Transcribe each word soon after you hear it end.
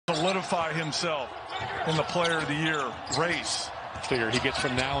solidify himself in the Player of the Year race. Figure he gets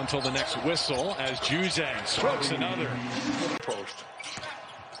from now until the next whistle as Juzang strokes another. Post.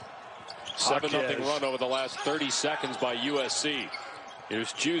 7-0 run over the last 30 seconds by USC.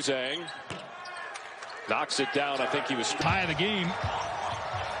 Here's Juzang. Knocks it down. I think he was high of the game.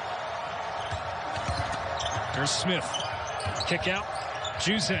 Here's Smith. Kick out.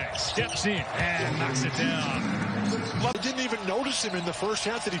 Juzang steps in and knocks it down. I didn't even notice him in the first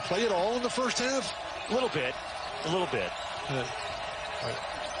half. Did he play at all in the first half? A little bit.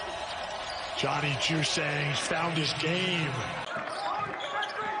 Johnny Juzang found his game.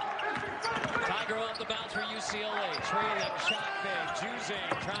 Tiger off the bounce for UCLA. Trailing shot fake.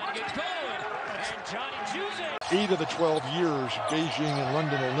 Juzang trying to get going. And Johnny Juzang. 8 of the 12 years, Beijing and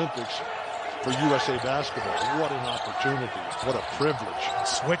London Olympics for USA basketball. What an opportunity. What a privilege.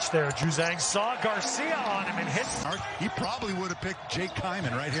 Switch there. Juzang saw Garcia on him and hit. He probably would have picked Jake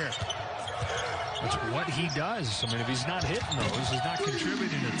Kyman right here. That's what he does. I mean, if he's not hitting those, he's not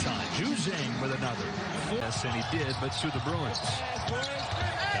contributing a ton. Juzang with another. Yes, and he did, but through the Bruins.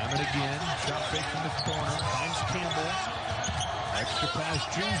 Kyman again. Shot fake from the corner. Finds Campbell. Extra pass,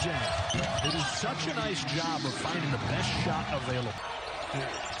 Juzang. It is such a nice job of finding the best shot available.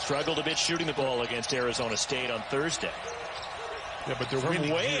 Struggled a bit shooting the ball against Arizona State on Thursday. Yeah, but they're From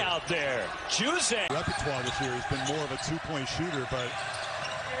winning way here. out there. Juzang. Repertoire this year has been more of a two-point shooter, but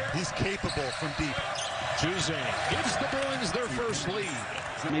he's capable from deep. Juzang gives the Bruins their first lead.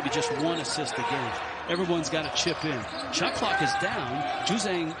 Maybe just one assist a game. Everyone's got to chip in. Shot clock is down.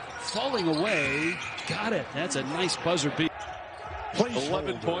 Juzang falling away. Got it. That's a nice buzzer beat.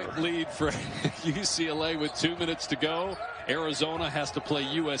 11-point lead for UCLA with 2 minutes to go. Arizona has to play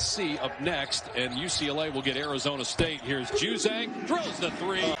USC up next, and UCLA will get Arizona State. Here's Juzang, throws the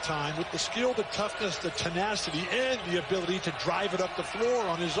three. Time with the skill, the toughness, the tenacity, and the ability to drive it up the floor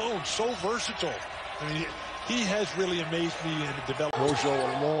on his own. So versatile. I mean, he has really amazed me and developed. Rojo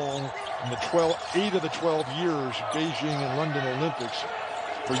along in the 8 of the 12 years, Beijing and London Olympics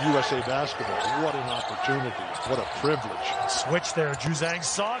for USA basketball. What an opportunity. What a privilege. Switch there. Juzang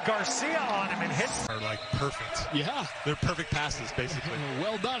saw Garcia on him and hit. Are like perfect. Yeah. They're perfect passes, basically.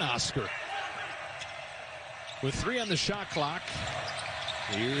 Well done, Oscar. With 3 on the shot clock.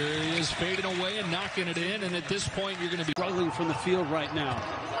 Here he is fading away and knocking it in, and at this point you're going to be Struggling from the field right now.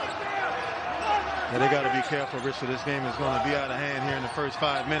 Yeah, they got to be careful, Richard. This game is going to be out of hand here in the first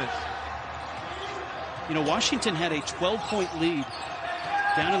 5 minutes. You know, Washington had a 12-point lead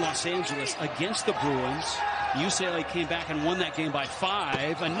down in Los Angeles against the Bruins. UCLA came back and won that game by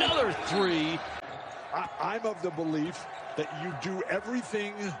 5. Another 3. I'm of the belief that you do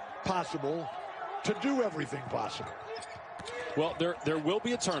everything possible to do everything possible. Well, there will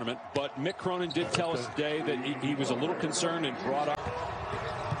be a tournament, but Mick Cronin did tell us today that he was a little concerned and brought up.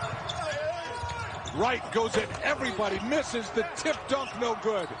 Wright goes in. Everybody misses. The tip dunk, no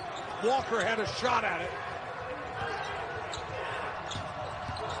good. Walker had a shot at it.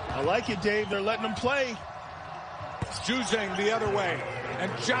 I like it, Dave. They're letting them play. Juzang the other way.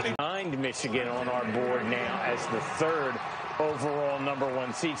 And Johnny. Behind Michigan on our board now as the 3rd overall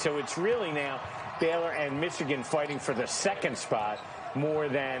 #1 seed. So it's really now Baylor and Michigan fighting for the 2nd spot more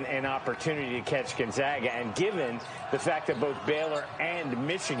than an opportunity to catch Gonzaga. And given the fact that both Baylor and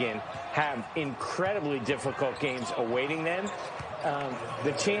Michigan have incredibly difficult games awaiting them,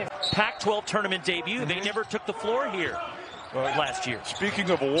 the chance. Pac-12 tournament debut. They never took the floor here last year. Speaking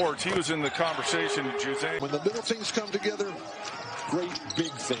of awards, he was in the conversation, Juzang. When the little things come together, great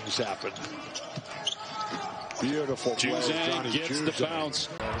big things happen. Beautiful play. Juzang gets the bounce.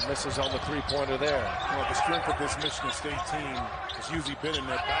 Misses on the three-pointer there. Well, the strength of this Michigan State team has usually been in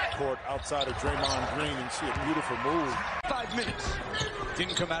their backcourt outside of Draymond Green, and see a beautiful move. 5 minutes.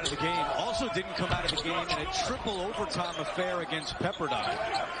 Didn't come out of the game. Also didn't come out of the game in a triple overtime affair against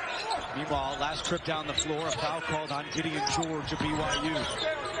Pepperdine. Meanwhile, last trip down the floor, a foul called on Gideon George of BYU.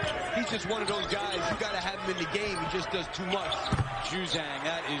 He's just one of those guys, you got to have him in the game. He just does too much. Juzang,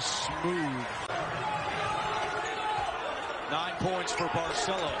 that is smooth. 9 points for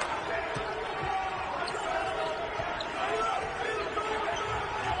Barcelo.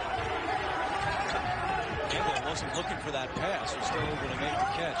 Campbell wasn't looking for that pass. He's still able to make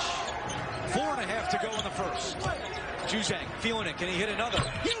the catch. 4.5 to go in the first. Juzang feeling it. Can he hit another?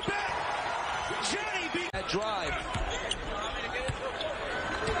 You bet! Johnny beat that drive.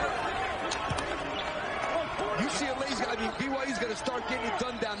 UCLA's got, BYU's got to start getting it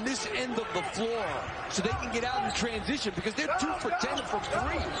done down this end of the floor so they can get out in transition because they're 2 for 10 from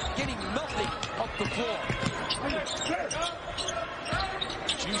 3, getting nothing up the floor.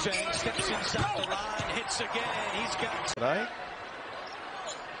 Juzang steps inside the line, hits again. He's got. Right?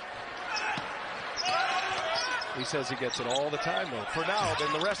 He says he gets it all the time, though. For now,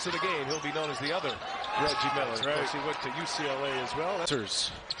 then the rest of the game, he'll be known as the other Reggie Miller. Of course, he went to UCLA as well.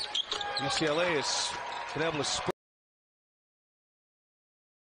 UCLA has been able to spread.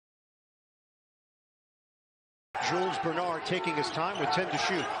 Jules Bernard taking his time with 10 to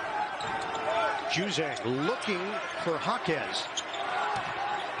shoot. Juzang looking for Jaquez.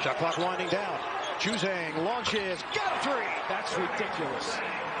 Shot clock winding down. Juzang launches. Got a three. That's ridiculous.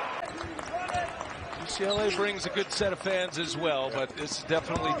 UCLA brings a good set of fans as well, but this is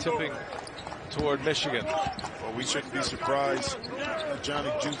definitely tipping toward Michigan. Well, we shouldn't be surprised. Johnny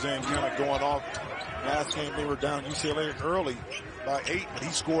Juzang kind of going off. Last game they were down UCLA early by 8, but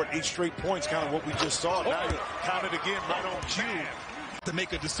he scored 8 straight points, kind of what we just saw. Now he counted again right on cue. To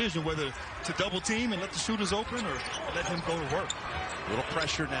make a decision whether to double team and let the shooters open or let him go to work. A little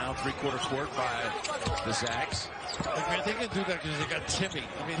pressure now, three-quarter court by the Zags. Man, they can do that because they got Timmy.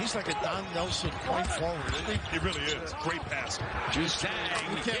 I mean, he's like a Don Nelson point forward, isn't he? He really is. Great passer. Juzang,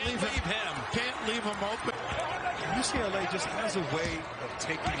 you can't leave him. Can't leave him open. UCLA just has a way of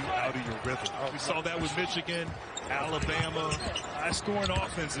taking you out of your rhythm. We saw that with Michigan, Alabama. High-scoring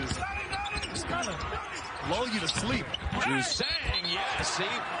offenses just kind of lull you to sleep. Juzang, yeah, see,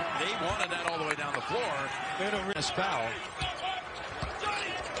 they wanted that all the way down the floor. They don't risk foul.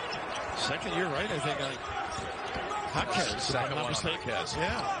 Second year, right? I think Jaquez. Second one on Jaquez.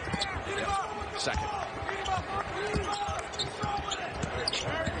 Yeah. Second.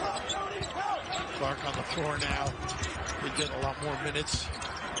 Clark on the floor now. He's getting a lot more minutes.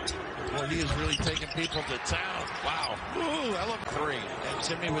 Well, he is really taking people to town. Wow. Ooh, I love 3. And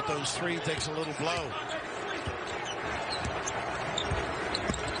Timmy with those 3 takes a little blow.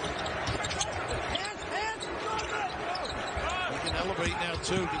 He can elevate now,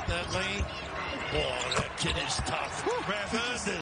 too. Get that lane. Boy, that kid is tough.